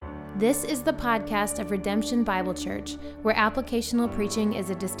This is the podcast of Redemption Bible Church, where applicational preaching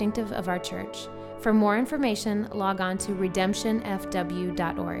is a distinctive of our church. For more information, log on to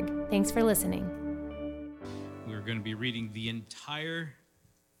redemptionfw.org. Thanks for listening. We're going to be reading the entire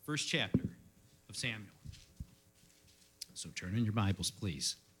first chapter of Samuel. So turn in your Bibles,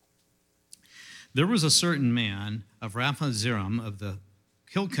 please. There was a certain man of Raphath-Zerim of the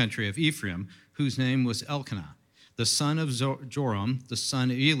hill country of Ephraim, whose name was Elkanah, the son of Joram, the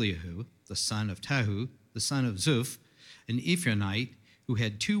son of Eliahu, the son of Tahu, the son of Zuph, an Ephraimite, who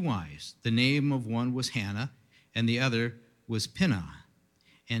had two wives. The name of one was Hannah, and the other was Peninnah.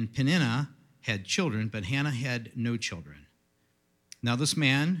 And Peninnah had children, but Hannah had no children. Now this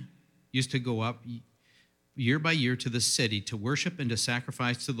man used to go up year by year to the city to worship and to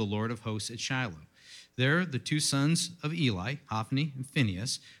sacrifice to the Lord of hosts at Shiloh. There the two sons of Eli, Hophni and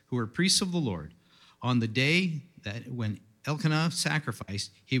Phinehas, who were priests of the Lord, on the day that when Elkanah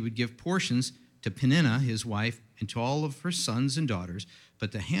sacrificed, he would give portions to Peninnah, his wife, and to all of her sons and daughters,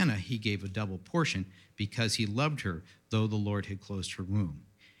 but to Hannah he gave a double portion because he loved her, though the Lord had closed her womb.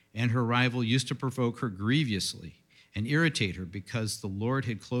 And her rival used to provoke her grievously and irritate her because the Lord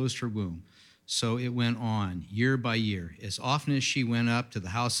had closed her womb. So it went on year by year. As often as she went up to the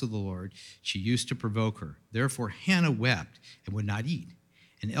house of the Lord, she used to provoke her. Therefore Hannah wept and would not eat.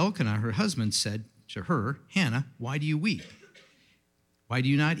 And Elkanah, her husband, said to her, Hannah, why do you weep? Why do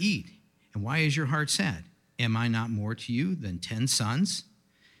you not eat? And why is your heart sad? Am I not more to you than 10 sons?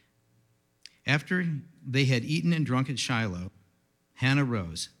 After they had eaten and drunk at Shiloh, Hannah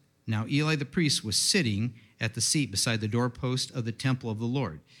rose. Now Eli the priest was sitting at the seat beside the doorpost of the temple of the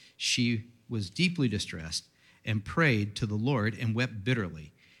Lord. She was deeply distressed and prayed to the Lord and wept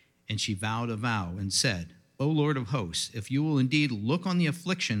bitterly. And she vowed a vow and said, O Lord of hosts, if you will indeed look on the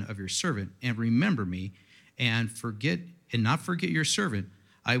affliction of your servant and remember me and not forget your servant,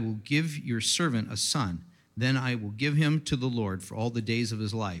 I will give your servant a son. Then I will give him to the Lord for all the days of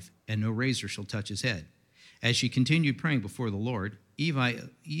his life, and no razor shall touch his head. As she continued praying before the Lord,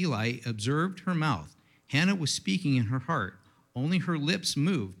 Eli observed her mouth. Hannah was speaking in her heart. Only her lips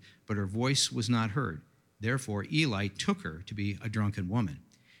moved, but her voice was not heard. Therefore Eli took her to be a drunken woman.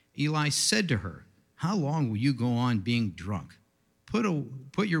 Eli said to her, how long will you go on being drunk? Put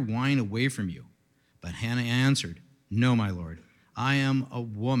your wine away from you. But Hannah answered, no, my Lord. I am a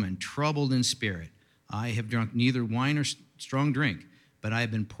woman troubled in spirit. I have drunk neither wine nor strong drink, but I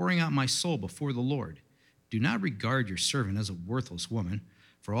have been pouring out my soul before the Lord. Do not regard your servant as a worthless woman,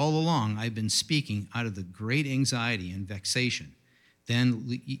 for all along I have been speaking out of the great anxiety and vexation.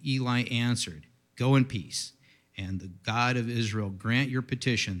 Then Eli answered, go in peace, and the God of Israel grant your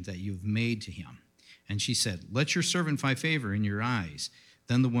petition that you have made to him. And she said, let your servant find favor in your eyes.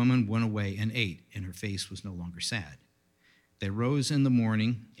 Then the woman went away and ate, and her face was no longer sad. They rose in the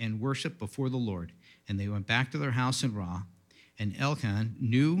morning and worshiped before the Lord, and they went back to their house in Ramah. And Elkanah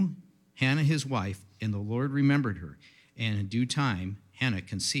knew Hannah his wife, and the Lord remembered her. And in due time Hannah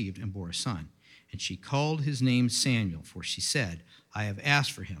conceived and bore a son. And she called his name Samuel, for she said, I have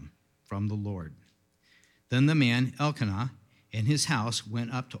asked for him from the Lord. Then the man Elkanah and his house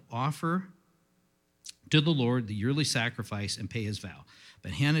went up to offer to the Lord the yearly sacrifice and pay his vow.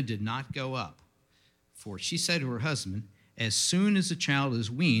 But Hannah did not go up, for she said to her husband, as soon as the child is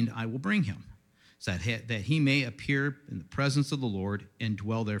weaned, I will bring him, so that he may appear in the presence of the Lord and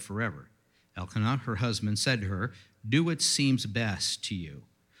dwell there forever. Elkanah, her husband, said to her, do what seems best to you.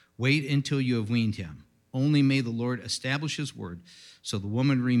 Wait until you have weaned him. Only may the Lord establish his word. So the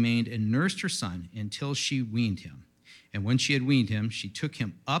woman remained and nursed her son until she weaned him. And when she had weaned him, she took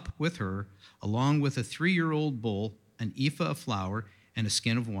him up with her, along with a 3-year-old bull, an ephah of flour, and a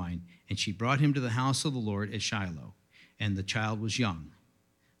skin of wine. And she brought him to the house of the Lord at Shiloh. And the child was young.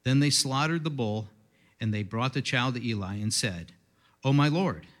 Then they slaughtered the bull, and they brought the child to Eli and said, O my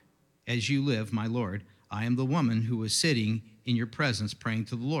Lord, as you live, my Lord, I am the woman who was sitting in your presence praying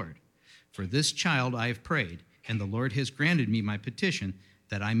to the Lord. For this child I have prayed, and the Lord has granted me my petition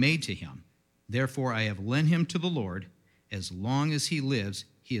that I made to him. Therefore I have lent him to the Lord. As long as he lives,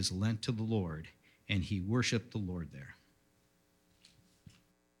 he is lent to the Lord. And he worshiped the Lord there.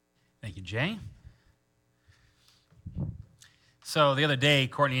 Thank you, Jay. So the other day,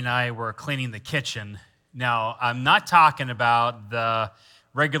 Courtney and I were cleaning the kitchen. Now, I'm not talking about the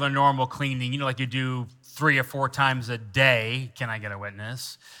regular normal cleaning, like you do 3 or 4 times a day. Can I get a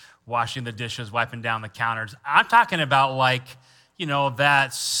witness? Washing the dishes, wiping down the counters. I'm talking about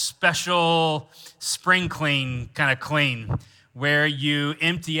that special spring clean kind of clean where you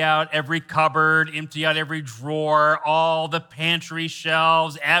empty out every cupboard, empty out every drawer, all the pantry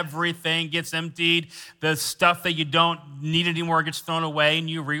shelves, everything gets emptied. The stuff that you don't need anymore gets thrown away, and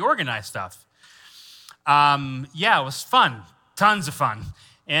you reorganize stuff. It was fun, tons of fun.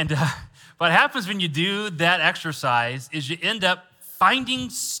 And what happens when you do that exercise is you end up finding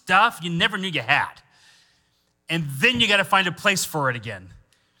stuff you never knew you had. And then you got to find a place for it again.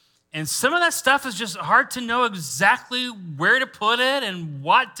 And some of that stuff is just hard to know exactly where to put it and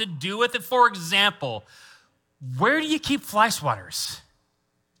what to do with it. For example, where do you keep fly swatters?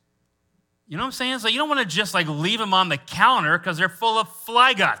 You know what I'm saying? So you don't want to just leave them on the counter because they're full of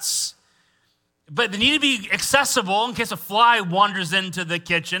fly guts. But they need to be accessible in case a fly wanders into the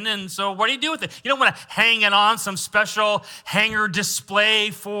kitchen. And so what do you do with it? You don't want to hang it on some special hanger display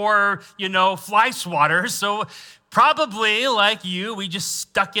for, fly swatters. So probably like you, we just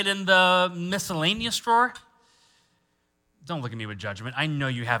stuck it in the miscellaneous drawer. Don't look at me with judgment. I know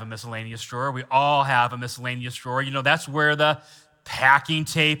you have a miscellaneous drawer. We all have a miscellaneous drawer. That's where the packing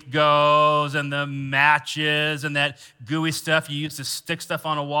tape goes and the matches and that gooey stuff you use to stick stuff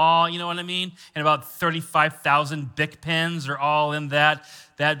on a wall, you know what I mean? And about 35,000 Bic pens are all in that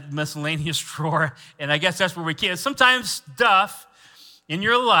miscellaneous drawer. And I guess that's where we keep it. Sometimes stuff in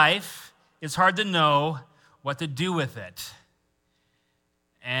your life, it's hard to know what to do with it.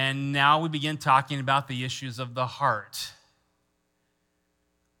 And now we begin talking about the issues of the heart.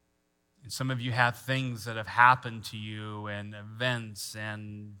 And some of you have things that have happened to you and events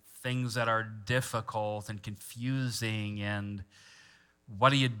and things that are difficult and confusing. And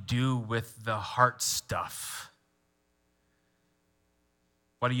what do you do with the heart stuff?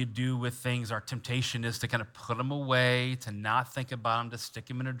 What do you do with things? Our temptation is to kind of put them away, to not think about them, to stick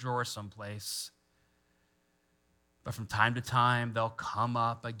them in a drawer someplace. But from time to time, they'll come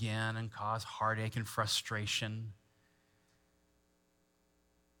up again and cause heartache and frustration.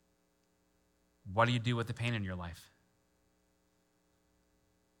 What do you do with the pain in your life?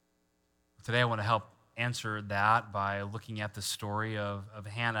 Today, I want to help answer that by looking at the story of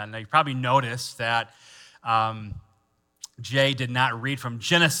Hannah. Now, you probably noticed that Jay did not read from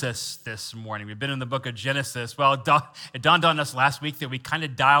Genesis this morning. We've been in the book of Genesis. Well, it dawned on us last week that we kind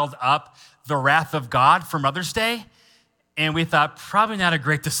of dialed up the wrath of God for Mother's Day, and we thought, probably not a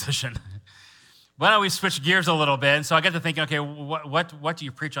great decision. Why don't we switch gears a little bit? And so I got to thinking, okay, what do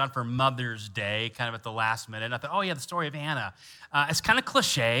you preach on for Mother's Day, kind of at the last minute? And I thought, oh yeah, the story of Hannah. It's kind of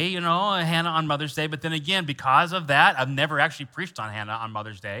cliche, Hannah on Mother's Day. But then again, because of that, I've never actually preached on Hannah on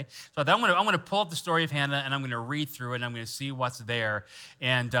Mother's Day. So I thought I'm going to pull up the story of Hannah, and I'm going to read through it, and I'm going to see what's there.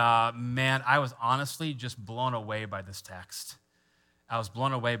 And man, I was honestly just blown away by this text. I was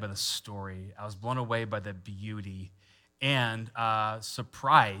blown away by the story. I was blown away by the beauty, and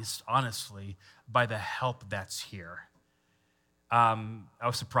surprised, honestly, by the help that's here. I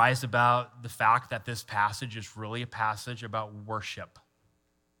was surprised about the fact that this passage is really a passage about worship.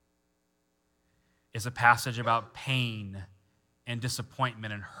 It's a passage about pain and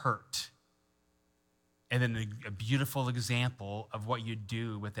disappointment and hurt. And then a beautiful example of what you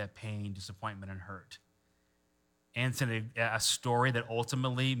do with that pain, disappointment, and hurt. And it's a story that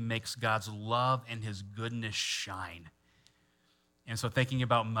ultimately makes God's love and his goodness shine. And so thinking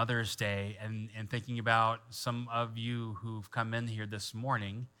about Mother's Day and thinking about some of you who've come in here this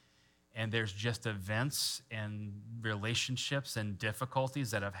morning, and there's just events and relationships and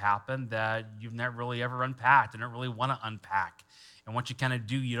difficulties that have happened that you've not really ever unpacked and don't really want to unpack. And once you kind of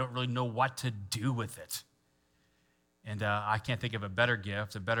do, you don't really know what to do with it. And I can't think of a better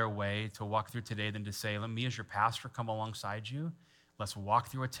gift, a better way to walk through today than to say, let me as your pastor come alongside you. Let's walk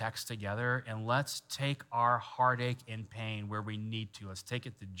through a text together, and let's take our heartache and pain where we need to. Let's take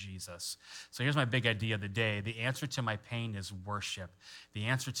it to Jesus. So here's my big idea of the day. The answer to my pain is worship. The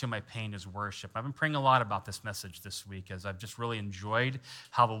answer to my pain is worship. I've been praying a lot about this message this week as I've just really enjoyed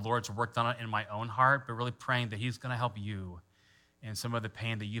how the Lord's worked on it in my own heart, but really praying that he's going to help you in some of the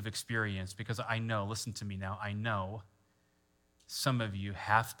pain that you've experienced, because I know, listen to me now, I know some of you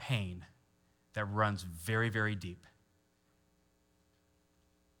have pain that runs very, very deep.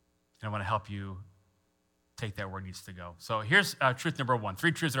 And I want to help you take that where it needs to go. So here's truth number one.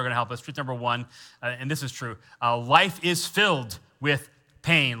 3 truths that are going to help us. Truth number one, and this is true. Life is filled with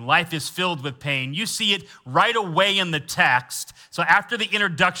pain. Life is filled with pain. You see it right away in the text. So after the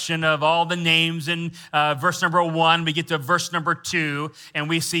introduction of all the names in verse number 1, we get to verse number 2, and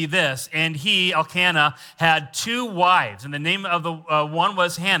we see this. And he, Elkanah, had 2 wives, and the name of the one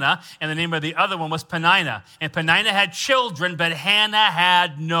was Hannah, and the name of the other one was Peninnah. And Peninnah had children, but Hannah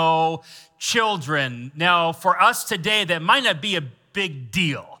had no children. Now, for us today, that might not be a big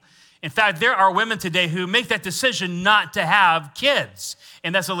deal. In fact, there are women today who make that decision not to have kids.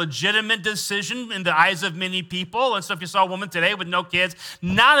 And that's a legitimate decision in the eyes of many people. And so if you saw a woman today with no kids,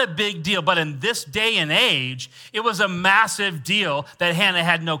 not a big deal. But in this day and age, it was a massive deal that Hannah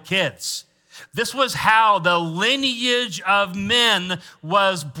had no kids. This was how the lineage of men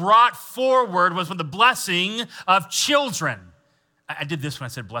was brought forward, was with the blessing of children. I did this when I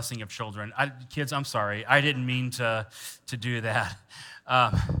said blessing of children. Kids, I'm sorry. I didn't mean to do that.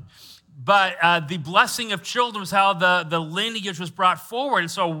 But the blessing of children was how the lineage was brought forward.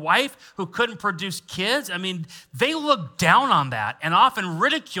 And so a wife who couldn't produce kids, they looked down on that and often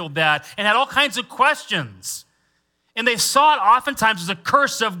ridiculed that and had all kinds of questions. And they saw it oftentimes as a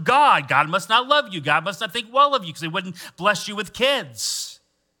curse of God. God must not love you. God must not think well of you because he wouldn't bless you with kids.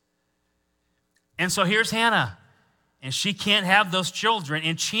 And so here's Hannah, and she can't have those children.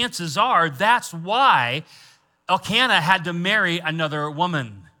 And chances are that's why Elkanah had to marry another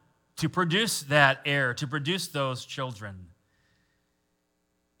woman to produce that heir, to produce those children.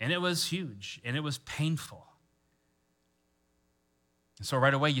 And it was huge, and it was painful. And so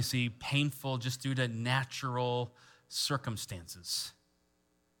right away you see painful just due to natural circumstances.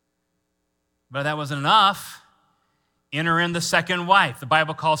 But that wasn't enough. Enter in the second wife. The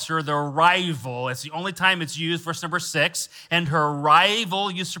Bible calls her the rival. It's the only time it's used, verse number 6. And her rival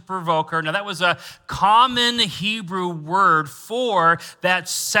used to provoke her. Now, that was a common Hebrew word for that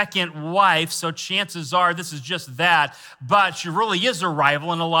second wife, so chances are this is just that. But she really is a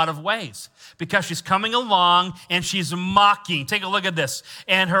rival in a lot of ways because she's coming along and she's mocking. Take a look at this.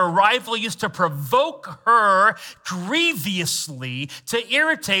 And her rival used to provoke her grievously to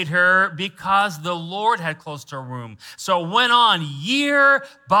irritate her because the Lord had closed her womb. So it went on year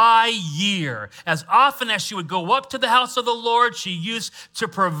by year. As often as she would go up to the house of the Lord, she used to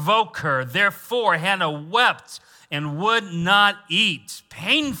provoke her. Therefore, Hannah wept and would not eat.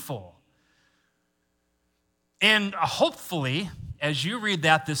 Painful. And hopefully, as you read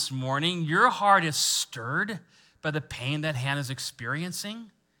that this morning, your heart is stirred by the pain that Hannah's experiencing.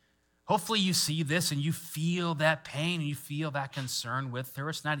 Hopefully you see this and you feel that pain and you feel that concern with her.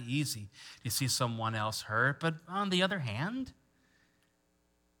 It's not easy to see someone else hurt, but on the other hand,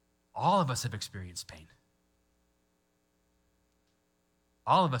 all of us have experienced pain.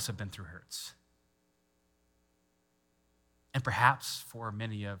 All of us have been through hurts. And perhaps for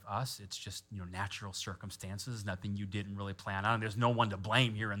many of us, it's just natural circumstances, nothing you didn't really plan on. There's no one to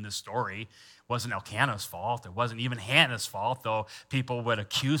blame here in this story. It wasn't Elkanah's fault. It wasn't even Hannah's fault, though people would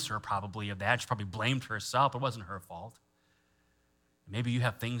accuse her probably of that. She probably blamed herself. It wasn't her fault. Maybe you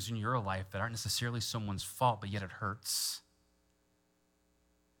have things in your life that aren't necessarily someone's fault, but yet it hurts.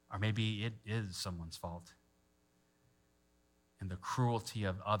 Or maybe it is someone's fault. And the cruelty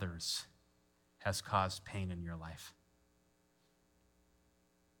of others has caused pain in your life.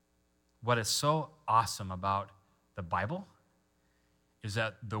 What is so awesome about the Bible is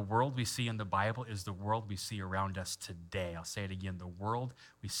that the world we see in the Bible is the world we see around us today. I'll say it again. The world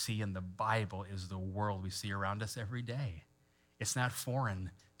we see in the Bible is the world we see around us every day. It's not foreign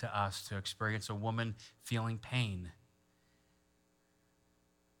to us to experience a woman feeling pain.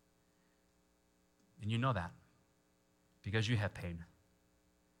 And you know that because you have pain.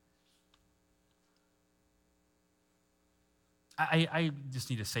 I just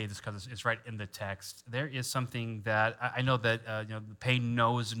need to say this because it's right in the text. There is something that I know that the pain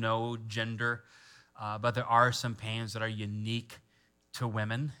knows no gender, but there are some pains that are unique to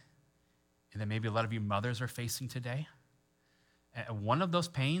women, and that maybe a lot of you mothers are facing today. And one of those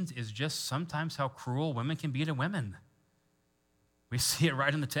pains is just sometimes how cruel women can be to women. We see it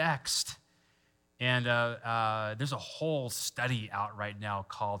right in the text. And there's a whole study out right now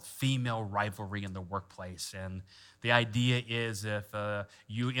called Female Rivalry in the Workplace. And the idea is if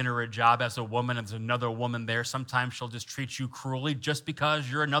you enter a job as a woman and there's another woman there, sometimes she'll just treat you cruelly just because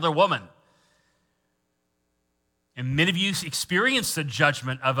you're another woman. And many of you experience the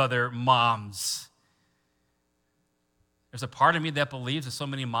judgment of other moms. There's a part of me that believes that so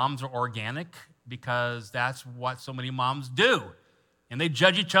many moms are organic because that's what so many moms do. And they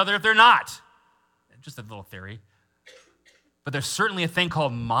judge each other if they're not. Just a little theory. But there's certainly a thing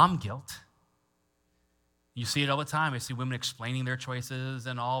called mom guilt. You see it all the time. I see women explaining their choices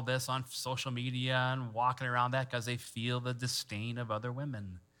and all this on social media and walking around that because they feel the disdain of other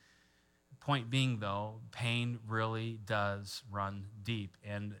women. Point being, though, pain really does run deep,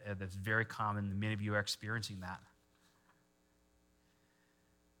 and that's very common. Many of you are experiencing that.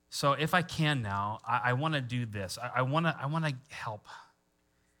 So if I can now, I want to do this. I want to help.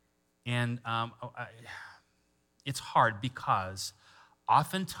 And it's hard because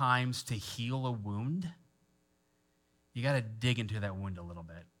oftentimes to heal a wound, you got to dig into that wound a little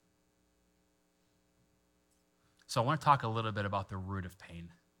bit. So I want to talk a little bit about the root of pain.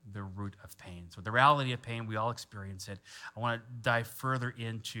 The root of pain. So the reality of pain, we all experience it. I want to dive further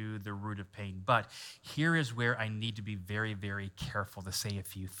into the root of pain. But here is where I need to be very, very careful to say a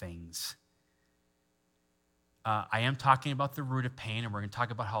few things. I am talking about the root of pain, and we're going to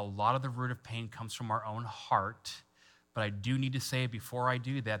talk about how a lot of the root of pain comes from our own heart. But I do need to say before I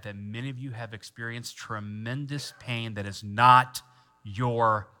do that many of you have experienced tremendous pain that is not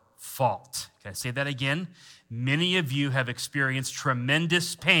your fault. Can I say that again? Many of you have experienced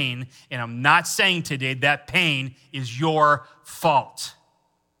tremendous pain, and I'm not saying today that pain is your fault.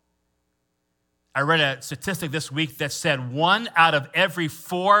 I read a statistic this week that said 1 out of every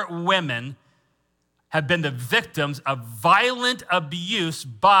 4 women have been the victims of violent abuse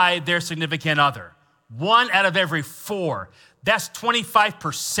by their significant other. 1 out of every 4. That's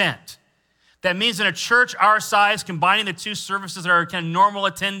 25%. That means in a church our size, combining the 2 services that are kind of normal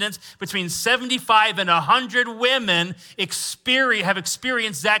attendance, between 75 and 100 women have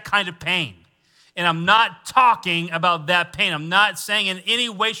experienced that kind of pain. And I'm not talking about that pain. I'm not saying in any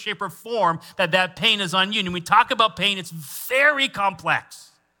way, shape, or form that pain is on you. And when we talk about pain, it's very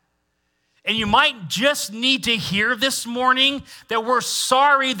complex. And you might just need to hear this morning that we're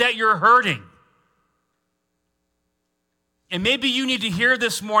sorry that you're hurting. And maybe you need to hear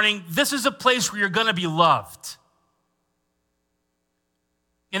this morning, this is a place where you're going to be loved.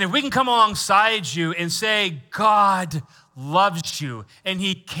 And if we can come alongside you and say, God loves you and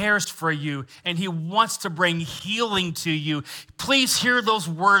he cares for you and he wants to bring healing to you, please hear those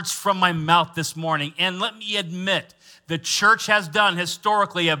words from my mouth this morning. And let me admit, the church has done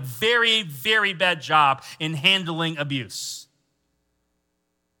historically a very, very bad job in handling abuse.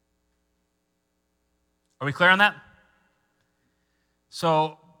 Are we clear on that?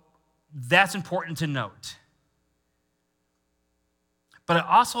 So that's important to note. But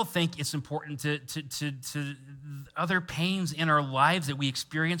I also think it's important to other pains in our lives that we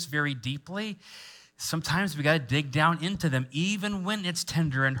experience very deeply. Sometimes we got to dig down into them. Even when it's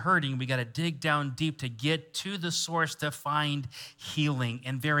tender and hurting, we got to dig down deep to get to the source to find healing.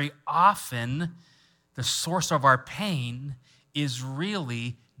 And very often, the source of our pain is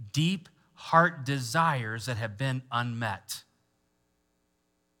really deep heart desires that have been unmet.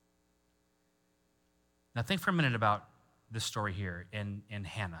 Now think for a minute about this story here in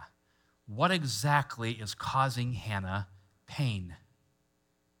Hannah. What exactly is causing Hannah pain?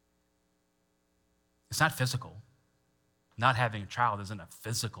 It's not physical. Not having a child isn't a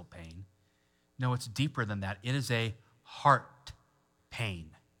physical pain. No, it's deeper than that. It is a heart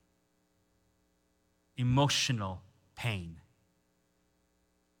pain. Emotional pain.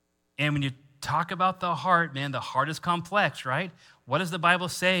 And when you talk about the heart, man, the heart is complex, right? What does the Bible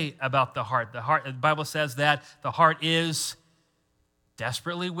say about the heart? The Bible says that the heart is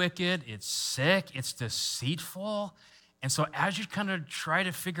desperately wicked, it's sick, it's deceitful. And so as you kind of try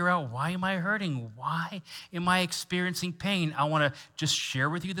to figure out, why am I hurting? Why am I experiencing pain? I want to just share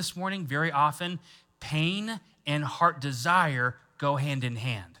with you this morning, very often, pain and heart desire go hand in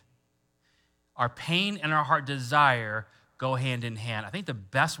hand. Our pain and our heart desire go hand in hand. I think the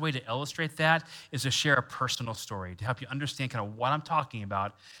best way to illustrate that is to share a personal story to help you understand kind of what I'm talking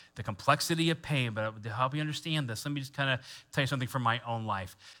about, the complexity of pain, but to help you understand this, let me just kind of tell you something from my own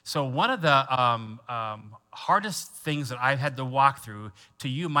life. So one of the hardest things that I've had to walk through, to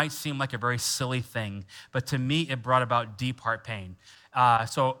you might seem like a very silly thing, but to me it brought about deep heart pain.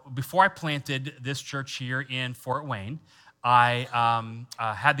 So before I planted this church here in Fort Wayne, I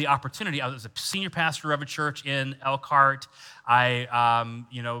had the opportunity. I was a senior pastor of a church in Elkhart. We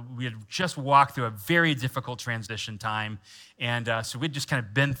had just walked through a very difficult transition time. And so we'd just kind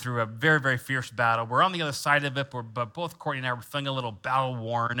of been through a very, very fierce battle. We're on the other side of it, but both Courtney and I were feeling a little battle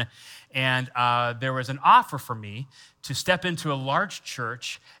worn. And there was an offer for me to step into a large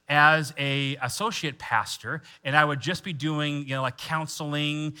church as an associate pastor, and I would just be doing, like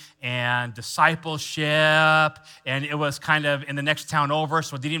counseling and discipleship, and it was kind of in the next town over,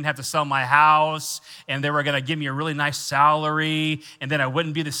 so I didn't even have to sell my house, and they were gonna give me a really nice salary, and then I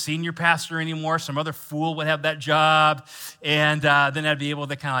wouldn't be the senior pastor anymore. Some other fool would have that job, and then I'd be able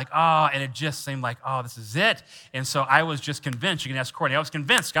to kind of and it just seemed like, this is it. And so I was just convinced. You can ask Courtney. I was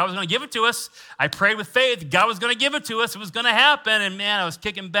convinced God was gonna give it to us. I prayed with faith. God was gonna give it to us. It was gonna happen, and man, I was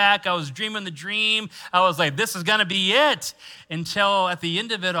kicking back. I was dreaming the dream. I was like, this is gonna be it. Until at the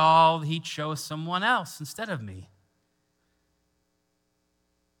end of it all, he chose someone else instead of me.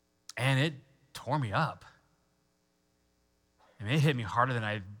 And it tore me up. I mean, it hit me harder than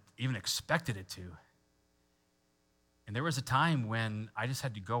I even expected it to. And there was a time when I just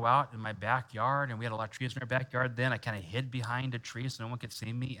had to go out in my backyard, and we had a lot of trees in our backyard then. I kind of hid behind a tree so no one could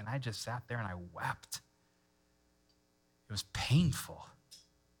see me, and I just sat there and I wept. It was painful.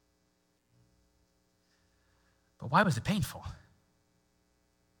 But why was it painful?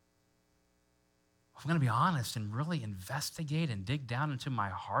 If I'm going to be honest and really investigate and dig down into my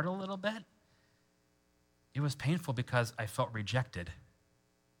heart a little bit, it was painful because I felt rejected.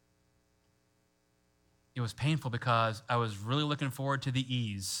 It was painful because I was really looking forward to the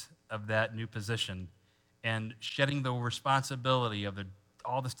ease of that new position and shedding the responsibility of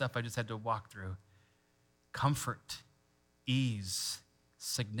all the stuff I just had to walk through. Comfort, ease,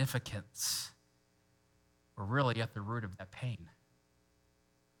 significance were really at the root of that pain.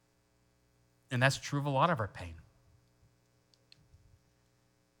 And that's true of a lot of our pain.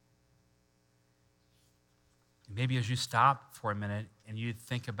 Maybe as you stop for a minute and you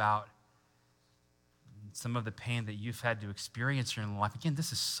think about some of the pain that you've had to experience in your life. Again,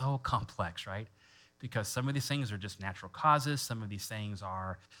 this is so complex, right? Because some of these things are just natural causes. Some of these things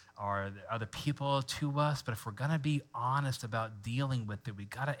are other people to us. But if we're going to be honest about dealing with it, we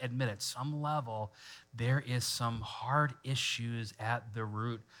got to admit at some level there is some hard issues at the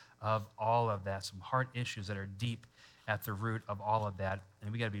root of all of that, some hard issues that are deep at the root of all of that.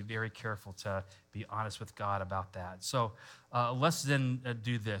 And we got to be very careful to be honest with God about that. So let's then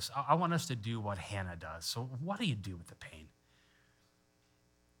do this. I want us to do what Hannah does. So what do you do with the pain?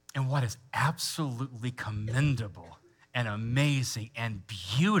 And what is absolutely commendable and amazing and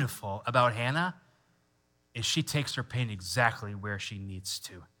beautiful about Hannah is she takes her pain exactly where she needs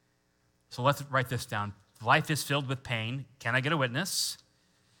to. So let's write this down. Life is filled with pain. Can I get a witness?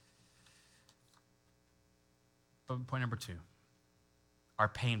 But point number 2, our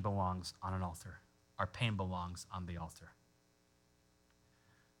pain belongs on an altar. Our pain belongs on the altar.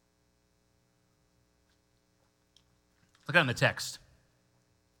 Look at in the text.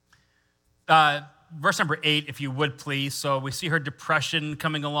 Verse number 8, if you would please. So we see her depression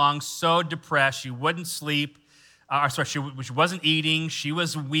coming along, so depressed, she wouldn't sleep. She wasn't eating, she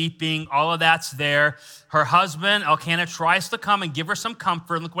was weeping, all of that's there. Her husband, Elkanah, tries to come and give her some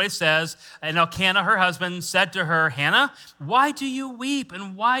comfort. Look what he says. And Elkanah, her husband, said to her, Hannah, why do you weep?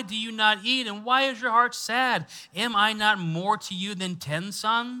 And why do you not eat? And why is your heart sad? Am I not more to you than 10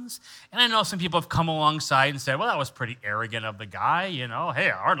 sons? And I know some people have come alongside and said, well, that was pretty arrogant of the guy.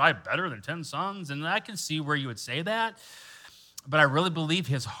 Hey, aren't I better than 10 sons? And I can see where you would say that. But I really believe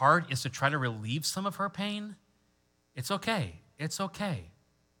his heart is to try to relieve some of her pain. It's okay. It's okay.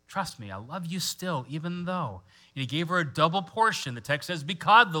 Trust me, I love you still, even though. And he gave her a double portion. The text says,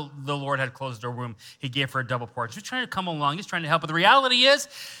 because the Lord had closed her womb, he gave her a double portion. He's trying to come along. He's trying to help. But the reality is,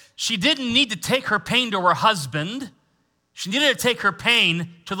 she didn't need to take her pain to her husband. She needed to take her pain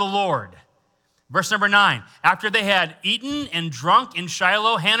to the Lord. Verse number 9, after they had eaten and drunk in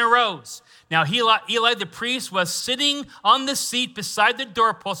Shiloh, Hannah rose. Now Eli the priest was sitting on the seat beside the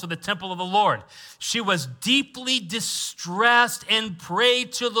doorpost of the temple of the Lord. She was deeply distressed and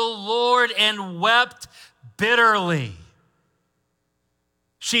prayed to the Lord and wept bitterly.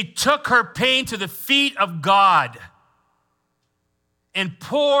 She took her pain to the feet of God and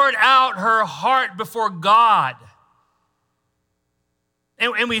poured out her heart before God.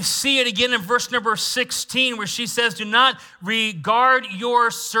 And we see it again in verse number 16 where she says, do not regard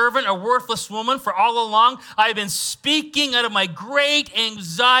your servant, a worthless woman, for all along I have been speaking out of my great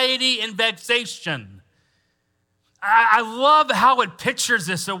anxiety and vexation. I love how it pictures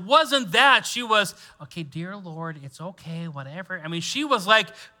this. It wasn't that she was, okay, dear Lord, it's okay, whatever. I mean, she was like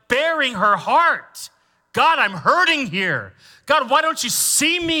bearing her heart. God, I'm hurting here. God, why don't you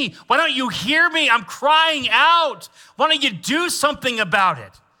see me? Why don't you hear me? I'm crying out. Why don't you do something about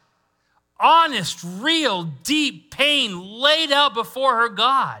it? Honest, real, deep pain laid out before her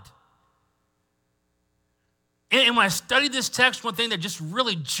God. And when I studied this text, one thing that just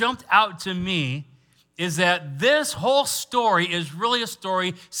really jumped out to me is that this whole story is really a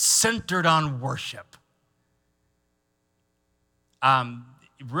story centered on worship.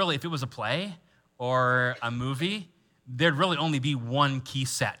 Really, if it was a play or a movie, there'd really only be one key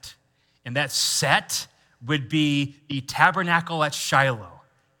set. And that set would be the tabernacle at Shiloh.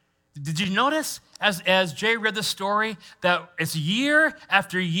 Did you notice, as Jay read the story, that it's year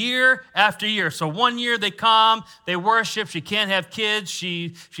after year after year? So one year they come, they worship, she can't have kids,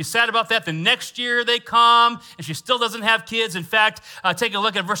 she's sad about that. The next year they come, and she still doesn't have kids. In fact, take a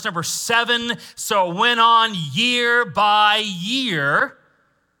look at verse number 7. So it went on year by year,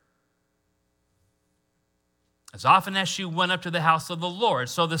 as often as she went up to the house of the Lord.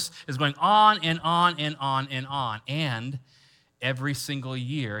 So this is going on and on and on and on. And every single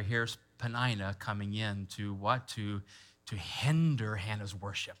year, here's Peninnah coming in to what? To hinder Hannah's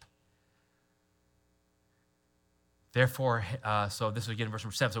worship. Therefore, so this is again verse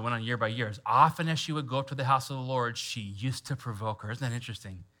number 7. So it went on year by year. As often as she would go up to the house of the Lord, she used to provoke her. Isn't that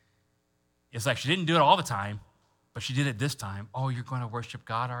interesting? It's like she didn't do it all the time, but she did it this time. Oh, you're going to worship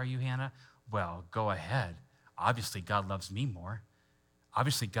God, are you, Hannah? Well, go ahead. Obviously, God loves me more.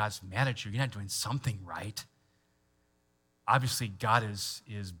 Obviously, God's mad at you. You're not doing something right. Obviously, God is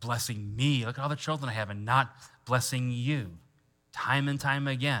blessing me. Look at all the children I have and not blessing you. Time and time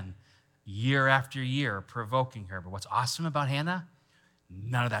again, year after year, provoking her. But what's awesome about Hannah?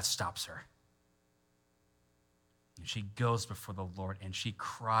 None of that stops her. And she goes before the Lord and she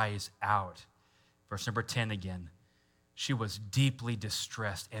cries out. Verse number 10 again. She was deeply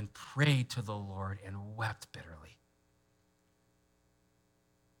distressed and prayed to the Lord and wept bitterly.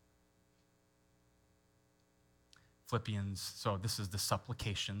 Philippians, so this is the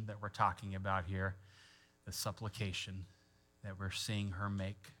supplication that we're talking about here, the supplication that we're seeing her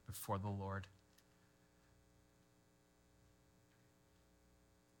make before the Lord.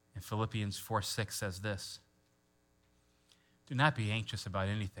 And Philippians 4:6 says this, do not be anxious about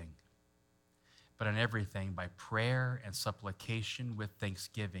anything, but in everything, by prayer and supplication with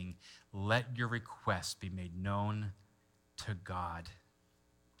thanksgiving, let your requests be made known to God.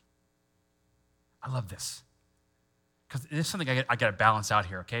 I love this. Because there's something I got to balance out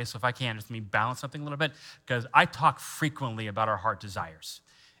here, okay? So if I can, just let me balance something a little bit, because I talk frequently about our heart desires.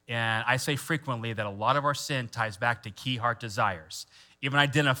 And I say frequently that a lot of our sin ties back to key heart desires. Even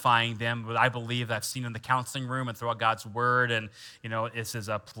identifying them, but I believe I've seen in the counseling room and throughout God's word, and this is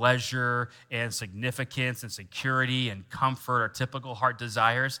a pleasure and significance and security and comfort are typical heart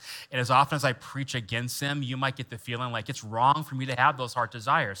desires. And as often as I preach against them, you might get the feeling like it's wrong for me to have those heart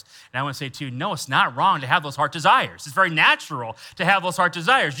desires. And I want to say to you, no, it's not wrong to have those heart desires. It's very natural to have those heart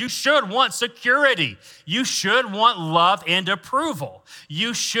desires. You should want security. You should want love and approval.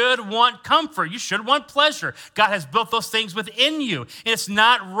 You should want comfort. You should want pleasure. God has built those things within you. It's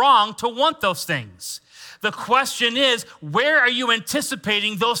not wrong to want those things. The question is, where are you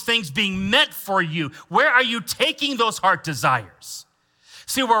anticipating those things being met for you? Where are you taking those heart desires?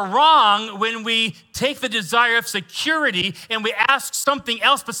 See, we're wrong when we take the desire of security and we ask something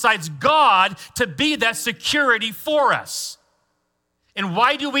else besides God to be that security for us. And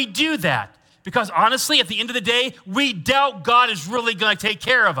why do we do that? Because honestly, at the end of the day, we doubt God is really going to take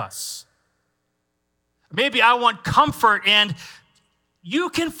care of us. Maybe I want comfort, and you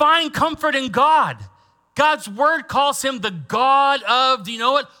can find comfort in God. God's word calls him the God of, do you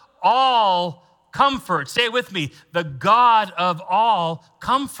know it? All comfort. Say it with me. The God of all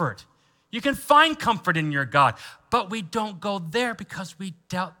comfort. You can find comfort in your God, but we don't go there because we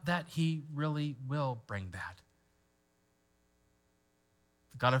doubt that he really will bring that.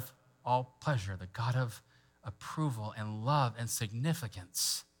 The God of all pleasure, the God of approval and love and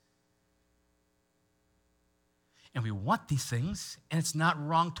significance. And we want these things, and it's not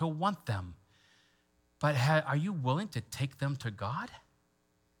wrong to want them. But are you willing to take them to God?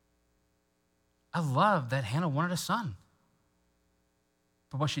 I love that Hannah wanted a son.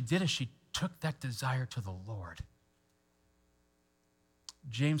 But what she did is she took that desire to the Lord.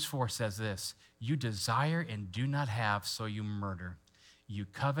 James 4 says this, you desire and do not have, so you murder. You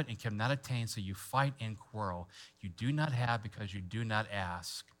covet and cannot attain, so you fight and quarrel. You do not have because you do not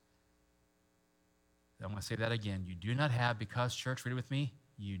ask. I'm going to say that again. You do not have because, church, read it with me,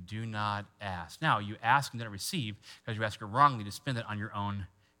 you do not ask. Now, you ask and do not receive because you ask it wrongly to spend it on your own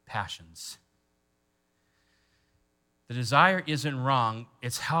passions. The desire isn't wrong.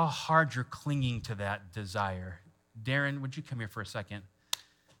 It's how hard you're clinging to that desire. Darren, would you come here for a second?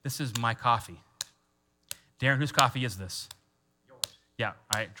 This is my coffee. Darren, whose coffee is this? Yours. Yeah,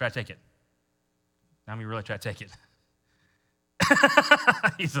 all right, try to take it. Now me really try to take it.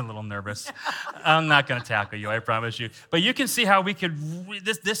 He's a little nervous. I'm not going to tackle you, I promise you. But you can see how we could,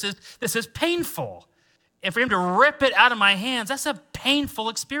 this is painful. And for him to rip it out of my hands, that's a painful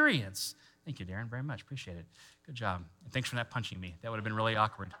experience. Thank you, Darren, very much. Appreciate it. Good job. And thanks for not punching me. That would have been really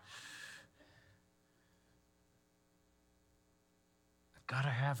awkward. I gotta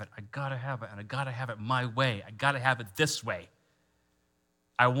have it, and I gotta have it my way. I gotta have it this way.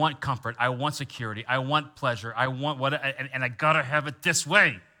 I want comfort, I want security, I want pleasure, I want and I gotta have it this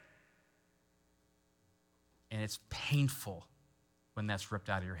way. And it's painful when that's ripped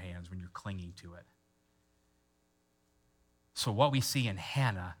out of your hands, when you're clinging to it. So what we see in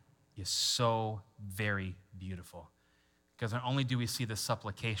Hannah is so very beautiful. Because not only do we see the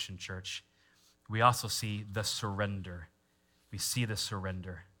supplication, church, we also see the surrender. We see the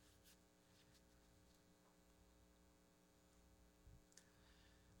surrender.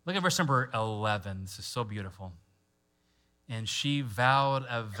 Look at verse number 11. This is so beautiful. And she vowed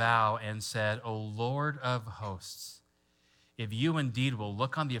a vow and said, O Lord of hosts, if you indeed will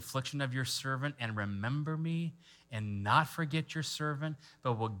look on the affliction of your servant and remember me and not forget your servant,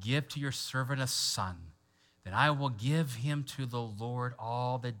 but will give to your servant a son, then I will give him to the Lord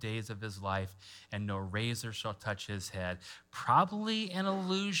all the days of his life, and no razor shall touch his head. Probably an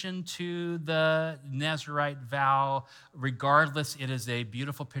allusion to the Nazirite vow. Regardless, it is a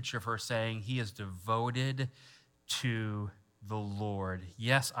beautiful picture of her saying he is devoted to the Lord.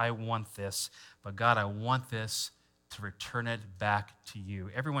 Yes, I want this, but God, I want this to return it back to you.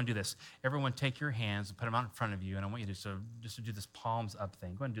 Everyone do this. Everyone take your hands and put them out in front of you, and I want you to just to do this palms up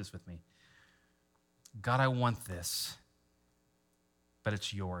thing. Go ahead and do this with me. God, I want this, but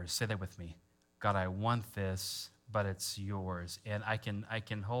it's yours. Say that with me. God, I want this, but it's yours. And I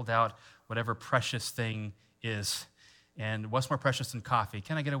can hold out whatever precious thing is. And what's more precious than coffee?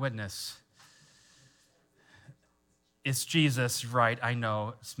 Can I get a witness? It's Jesus, right? I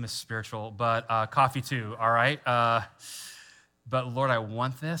know it's Miss Spiritual, but coffee too, all right? But Lord, I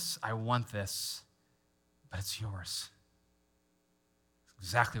want this, but it's yours.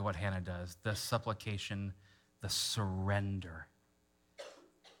 Exactly what Hannah does, the supplication, the surrender.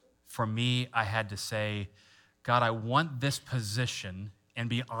 For me, I had to say, God, I want this position and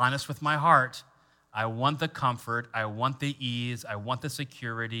be honest with my heart. I want the comfort, I want the ease, I want the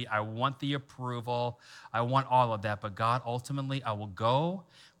security, I want the approval, I want all of that. But God, ultimately, I will go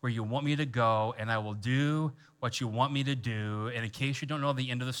where you want me to go, and I will do what you want me to do. And in case you don't know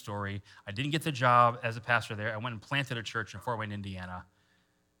the end of the story, I didn't get the job as a pastor there. I went and planted a church in Fort Wayne, Indiana.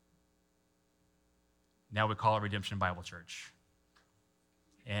 Now we call it Redemption Bible Church.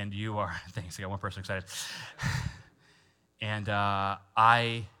 And you are, thanks, I got one person excited. And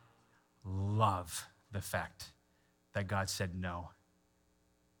I love the fact that God said no,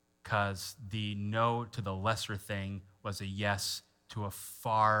 because the no to the lesser thing was a yes to a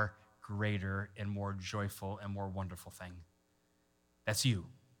far greater and more joyful and more wonderful thing. That's you,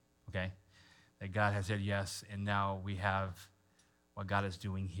 okay? That God has said yes, and now we have what God is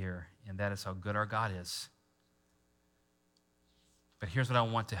doing here, and that is how good our God is. But here's what I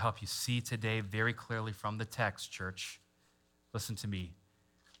want to help you see today very clearly from the text, church. Listen to me.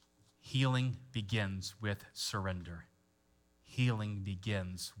 Healing begins with surrender. Healing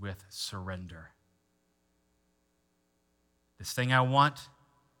begins with surrender. This thing I want,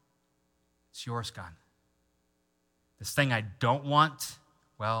 it's yours, God. This thing I don't want,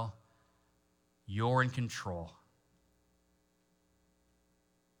 well, you're in control.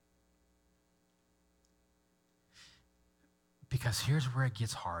 Because here's where it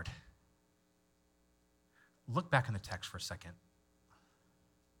gets hard. Look back in the text for a second.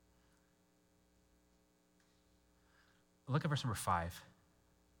 Look at verse number 5.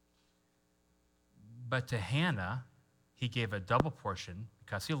 But to Hannah, he gave a double portion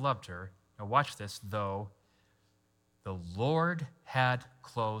because he loved her. Now watch this, though the Lord had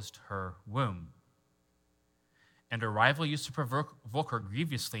closed her womb. And her rival used to provoke her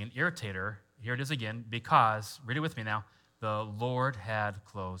grievously and irritate her. Here it is again, because, read it with me now, the Lord had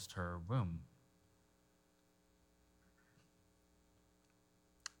closed her womb.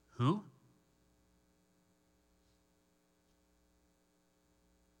 Who?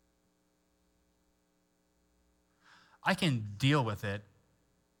 I can deal with it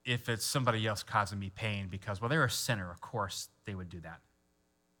if it's somebody else causing me pain because, well, they're a sinner. Of course, they would do that.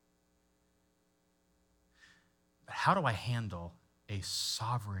 But how do I handle a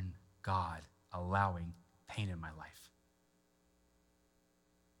sovereign God allowing pain in my life?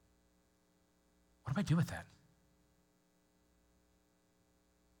 What do I do with that?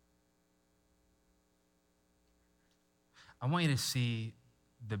 I want you to see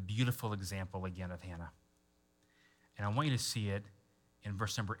the beautiful example again of Hannah. And I want you to see it in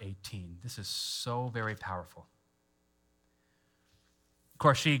verse number 18. This is so very powerful. Of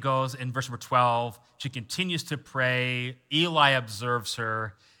course, she goes in verse number 12. She continues to pray. Eli observes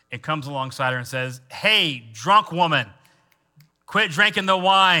her and comes alongside her and says, "Hey, drunk woman, quit drinking the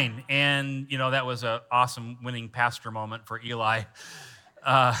wine." And, that was an awesome winning pastor moment for Eli.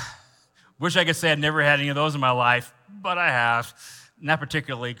 Wish I could say I'd never had any of those in my life, but I have. Not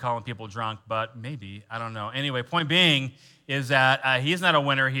particularly calling people drunk, but maybe. I don't know. Anyway, point being is that he's not a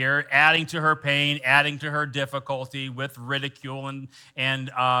winner here, adding to her pain, adding to her difficulty with ridicule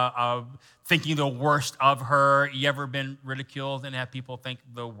and thinking the worst of her. You ever been ridiculed and have people think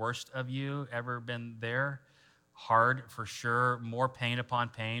the worst of you? Ever been there? Hard for sure, more pain upon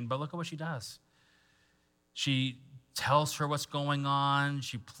pain, but look at what she does. She tells her what's going on.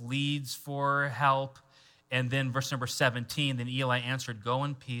 She pleads for help. And then verse number 17, then Eli answered, "Go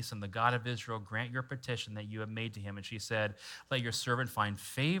in peace, and the God of Israel grant your petition that you have made to him." And she said, "Let your servant find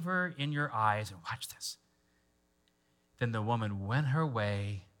favor in your eyes." And watch this. Then the woman went her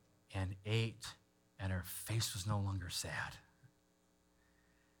way and ate, and her face was no longer sad.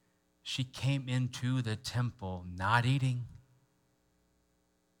 She came into the temple not eating,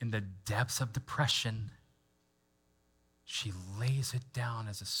 in the depths of depression. She lays it down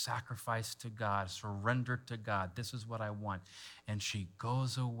as a sacrifice to God, surrendered to God. This is what I want. And she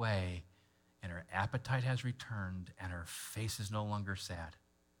goes away, and her appetite has returned, and her face is no longer sad.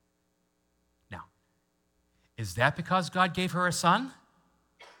 Now, is that because God gave her a son?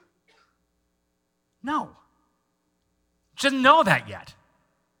 No. She doesn't know that yet.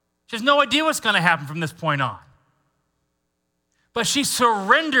 She has no idea what's going to happen from this point on. But she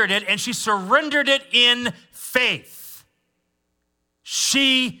surrendered it, and she surrendered it in faith.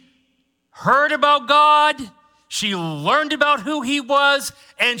 She heard about God, she learned about who he was,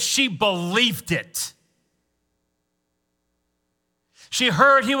 and she believed it. She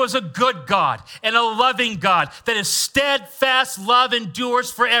heard he was a good God and a loving God, that his steadfast love endures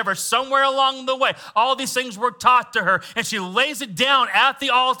forever. Somewhere along the way, all these things were taught to her, and she lays it down at the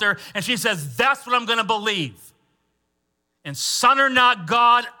altar, and she says, that's what I'm going to believe. And son or not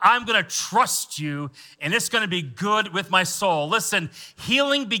God, I'm going to trust you, and it's going to be good with my soul. Listen,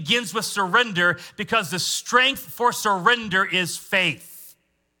 healing begins with surrender because the strength for surrender is faith.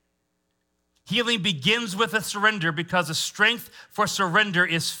 Healing begins with a surrender because the strength for surrender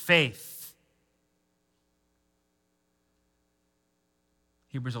is faith.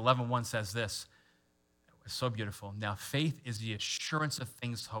 Hebrews 11:1 says this. It's so beautiful. Now, faith is the assurance of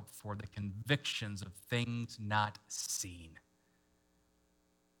things hoped for, the convictions of things not seen.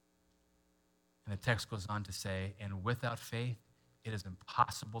 And the text goes on to say, and without faith, it is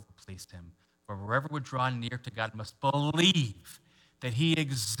impossible to please him. For whoever would draw near to God must believe that he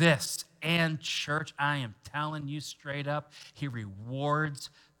exists. And church, I am telling you straight up, he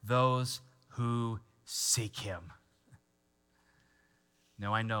rewards those who seek him.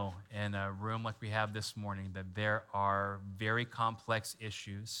 Now, I know in a room like we have this morning that there are very complex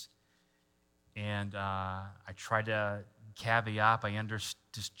issues, and I try to caveat by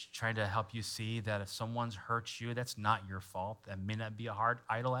just trying to help you see that if someone's hurt you, that's not your fault. That may not be a hard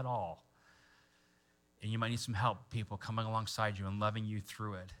idol at all. And you might need some help, people coming alongside you and loving you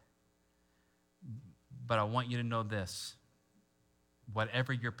through it. But I want you to know this.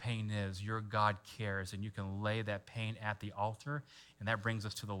 Whatever your pain is, your God cares, and you can lay that pain at the altar. And that brings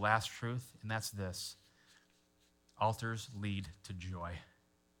us to the last truth, and that's this. Altars lead to joy.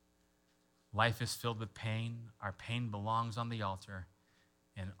 Life is filled with pain. Our pain belongs on the altar,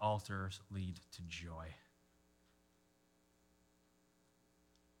 and altars lead to joy.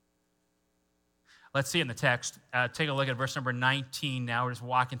 Let's see in the text. Take a look at verse number 19 now. We're just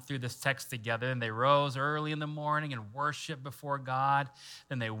walking through this text together. And they rose early in the morning and worshiped before God.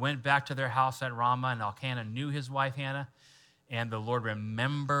 Then they went back to their house at Ramah, and Elkanah knew his wife Hannah. And the Lord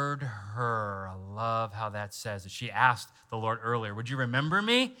remembered her. I love how that says it. She asked the Lord earlier, would you remember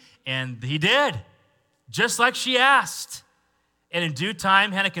me? And he did, just like she asked. And in due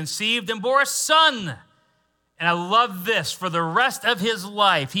time, Hannah conceived and bore a son. And I love this. For the rest of his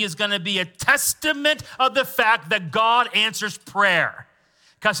life, he is going to be a testament of the fact that God answers prayer.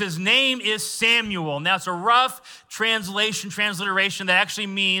 Because his name is Samuel. Now, it's a rough transliteration that actually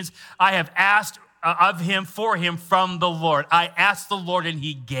means I have asked of him, for him, from the Lord. I asked the Lord and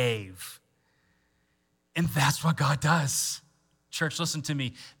he gave. And that's what God does. Church, listen to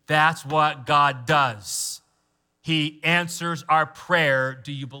me. That's what God does. He answers our prayer.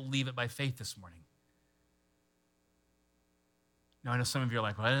 Do you believe it by faith this morning? Now, I know some of you are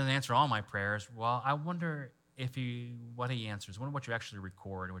like, well, I didn't answer all my prayers. Well, I wonder what he answers. I wonder what you actually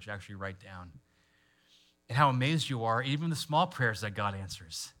record and what you actually write down. And how amazed you are, even the small prayers that God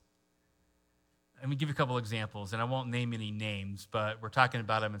answers. Let me give you a couple examples, and I won't name any names, but we're talking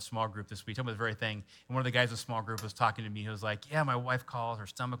about them in small group this week. Talking about the very thing. And one of the guys in small group was talking to me. He was like, yeah, my wife called. Her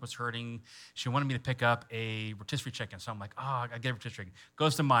stomach was hurting. She wanted me to pick up a rotisserie chicken. So I'm like, I get a rotisserie chicken.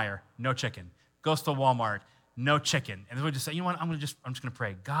 Goes to Meijer, no chicken. Goes to Walmart, no chicken. And then we just say, you know what, I'm just going to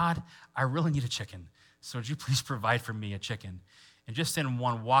pray. God, I really need a chicken. So would you please provide for me a chicken? And just then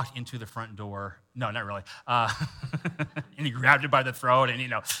one walked into the front door. No, not really. And he grabbed it by the throat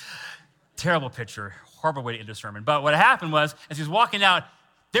and, terrible picture, horrible way to end a sermon. But what happened was, as he was walking out,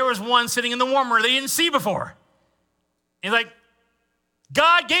 there was one sitting in the warmer they didn't see before. And he's like,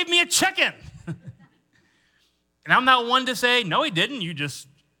 God gave me a chicken. And I'm not one to say, no, he didn't. You just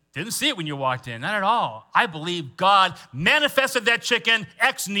didn't see it when you walked in. Not at all. I believe God manifested that chicken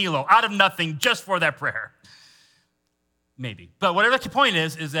ex nihilo, out of nothing, just for that prayer. Maybe. But whatever the point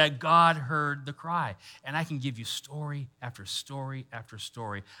is that God heard the cry. And I can give you story after story after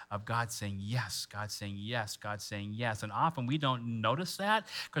story of God saying yes, God saying yes, God saying yes. And often we don't notice that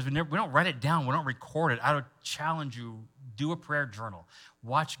because we don't write it down. We don't record it. I would challenge you, do a prayer journal.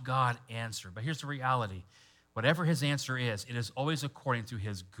 Watch God answer. But here's the reality. Whatever his answer is, it is always according to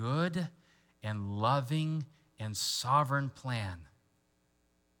his good and loving and sovereign plan.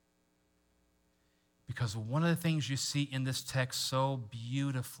 Because one of the things you see in this text so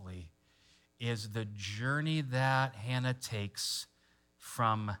beautifully is the journey that Hannah takes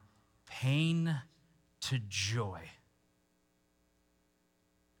from pain to joy.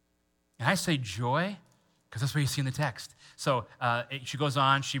 And I say joy because that's what you see in the text. So she goes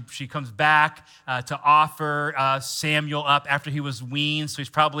on, she comes back to offer Samuel up after he was weaned. So he's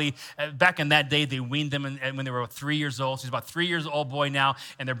probably, back in that day, they weaned them when they were 3 years old. So he's about 3 years old boy now,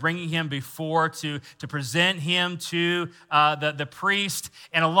 and they're bringing him before to present him to the priest.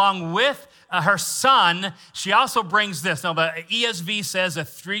 And along with her son, she also brings this. Now, the ESV says a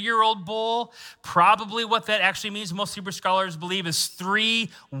 3-year-old bull. Probably what that actually means, most Hebrew scholars believe, is 3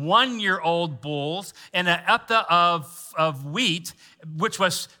 one-year-old bulls and an epta of wheat, which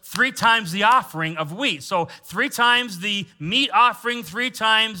was 3 times the offering of wheat. So 3 times the meat offering, 3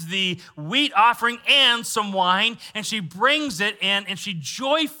 times the wheat offering, and some wine. And she brings it in and she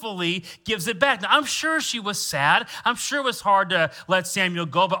joyfully gives it back. Now, I'm sure she was sad. I'm sure it was hard to let Samuel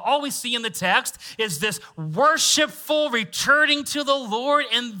go. But all we see in the text is this worshipful returning to the Lord.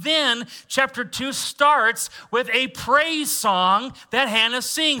 And then chapter 2 starts with a praise song that Hannah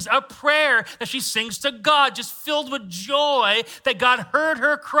sings, a prayer that she sings to God, just filled with joy that God heard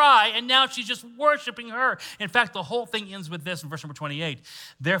her cry, and now she's just worshiping her. In fact, the whole thing ends with this in verse number 28.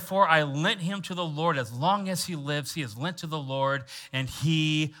 Therefore, I lent him to the Lord. As long as he lives, he is lent to the Lord, and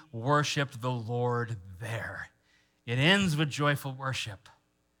he worshiped the Lord there. It ends with joyful worship.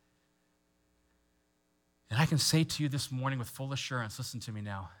 And I can say to you this morning with full assurance, listen to me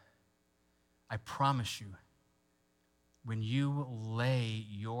now. I promise you, when you lay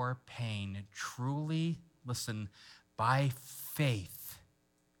your pain truly, listen, by faith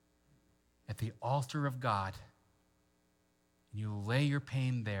at the altar of God, and you lay your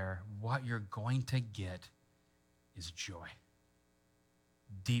pain there, what you're going to get is joy,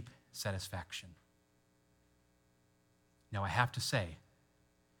 deep satisfaction. Now, I have to say,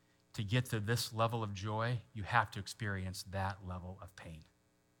 to get to this level of joy, you have to experience that level of pain.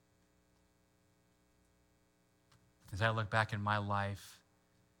 As I look back in my life,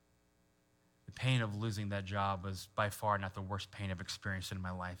 the pain of losing that job was by far not the worst pain I've experienced in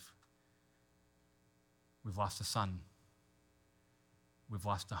my life. We've lost a son. We've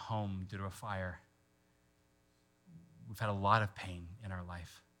lost a home due to a fire. We've had a lot of pain in our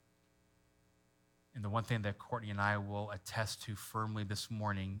life. And the one thing that Courtney and I will attest to firmly this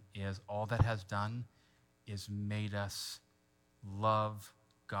morning is all that has done is made us love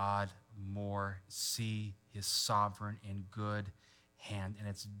God more, see his sovereign and good hand, and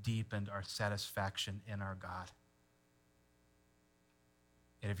it's deepened our satisfaction in our God.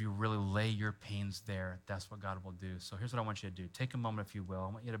 And if you really lay your pains there, that's what God will do. So here's what I want you to do. Take a moment, if you will.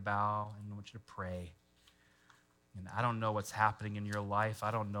 I want you to bow, and I want you to pray. And I don't know what's happening in your life.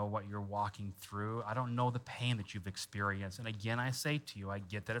 I don't know what you're walking through. I don't know the pain that you've experienced. And again, I say to you, I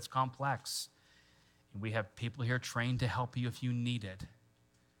get that it's complex. And we have people here trained to help you if you need it.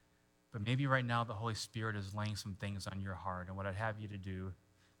 But maybe right now the Holy Spirit is laying some things on your heart. And what I'd have you to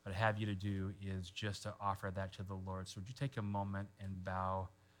do is just to offer that to the Lord. So would you take a moment and bow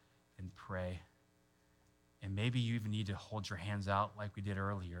and pray? And maybe you even need to hold your hands out like we did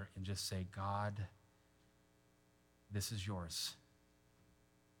earlier and just say, God, this is yours.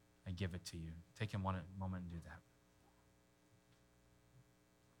 I give it to you. Take a moment and do that.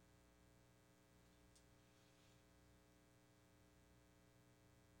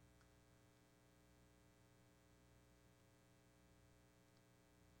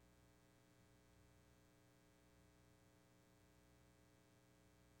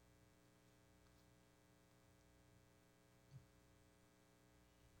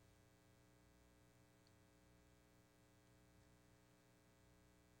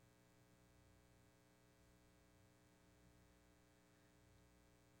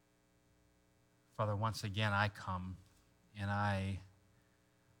 Father, once again, I come and I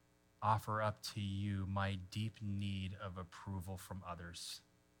offer up to you my deep need of approval from others.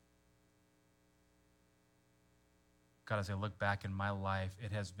 God, as I look back in my life,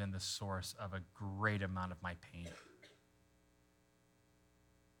 it has been the source of a great amount of my pain.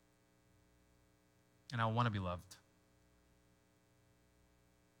 And I want to be loved.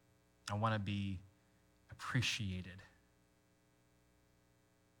 I want to be appreciated.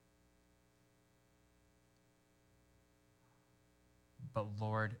 But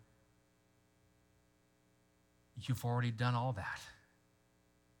Lord, you've already done all that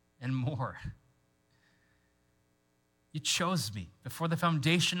and more. You chose me before the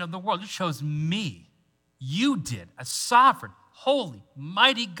foundation of the world. You chose me. You did, a sovereign, holy,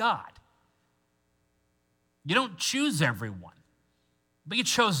 mighty God. You don't choose everyone, but you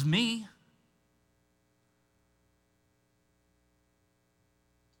chose me.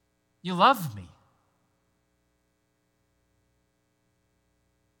 You love me.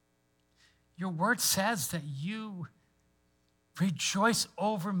 Your word says that you rejoice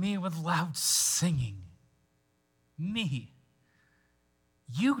over me with loud singing. Me.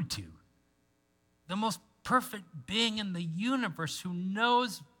 You do. The most perfect being in the universe who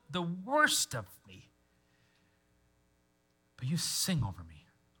knows the worst of me. But you sing over me.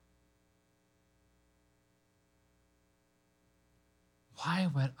 Why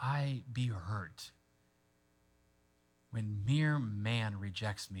would I be hurt when mere man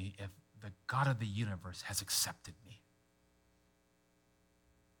rejects me if the God of the universe has accepted me?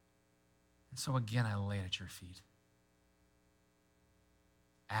 And so again, I lay it at your feet,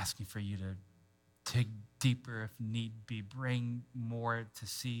 asking for you to dig deeper if need be, bring more to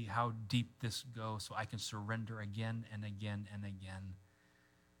see how deep this goes so I can surrender again and again and again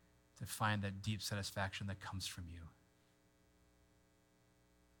to find that deep satisfaction that comes from you.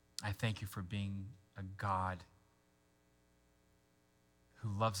 I thank you for being a God who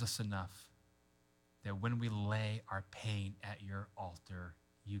loves us enough that when we lay our pain at your altar,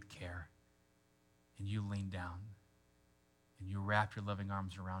 you care and you lean down and you wrap your loving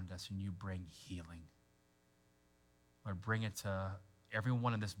arms around us and you bring healing. Lord, bring it to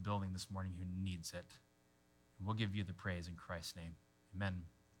everyone in this building this morning who needs it. And we'll give you the praise in Christ's name. Amen.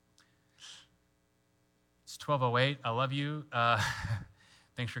 It's 12:08. I love you.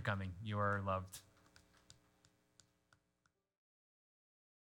 Thanks for coming. You are loved.